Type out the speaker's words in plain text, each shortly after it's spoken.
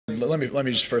let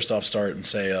me just first off start and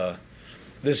say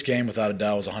this game, without a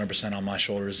doubt, was 100% on my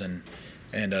shoulders and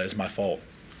is my fault.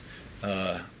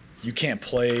 You can't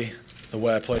play the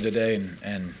way I played today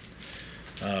and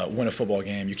win a football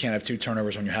game. You can't have 2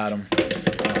 turnovers when you had them.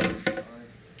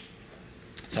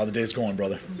 That's how the day's going,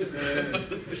 brother.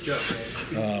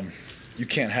 You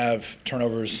can't have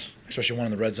turnovers, especially one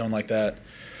in the red zone like that.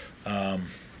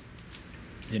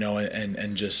 You know,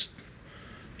 and just,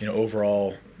 you know,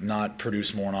 overall not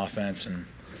produce more on offense. And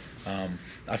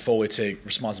I fully take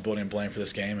responsibility and blame for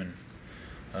this game. And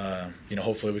you know,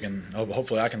 hopefully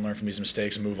I can learn from these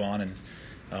mistakes and move on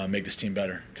and make this team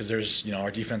better. Because there's, you know,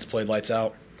 our defense played lights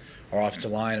out, our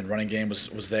offensive line and running game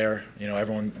was there. You know,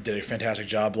 everyone did a fantastic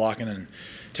job blocking and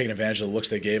taking advantage of the looks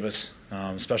they gave us.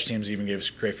 Special teams even gave us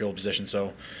great field position.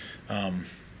 So,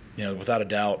 you know, without a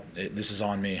doubt, this is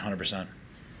on me 100%.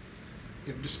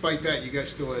 Despite that, you guys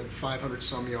still had 500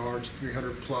 some yards,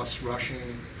 300 plus rushing.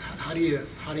 How do you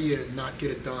not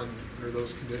get it done under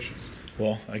those conditions?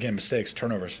 Well, again, mistakes,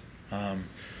 turnovers. You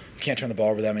can't turn the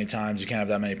ball over that many times. You can't have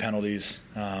that many penalties.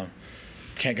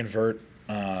 Can't convert,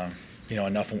 you know,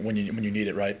 enough when you need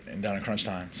it right and down in crunch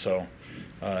time. So,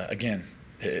 again,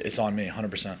 it's on me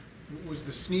 100%. Was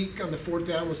the sneak on the 4th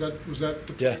down? Was that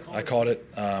the play? Yeah, I called it.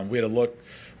 We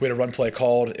had a run play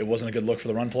called. It wasn't a good look for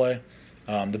the run play.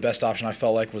 The best option I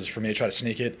felt like was for me to try to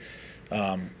sneak it,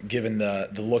 given the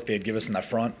look they'd give us in that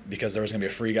front, because there was going to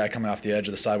be a free guy coming off the edge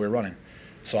of the side we were running.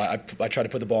 So I tried to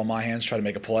put the ball in my hands, try to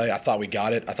make a play. I thought we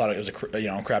got it. I thought it was a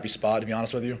crappy spot, to be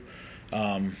honest with you.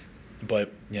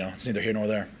 But you know, it's neither here nor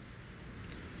there.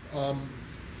 On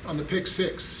the pick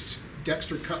 6,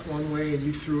 Dexter cut one way and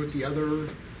you threw it the other.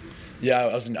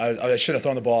 Yeah, I should have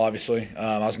thrown the ball, obviously.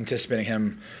 I was anticipating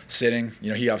him sitting.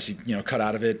 You know, he obviously, you know, cut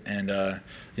out of it. And,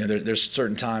 you know, there's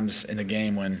certain times in the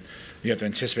game when you have to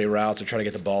anticipate routes or try to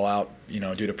get the ball out, you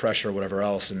know, due to pressure or whatever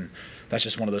else. And that's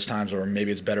just one of those times where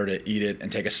maybe it's better to eat it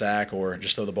and take a sack or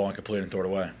just throw the ball incomplete and throw it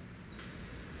away.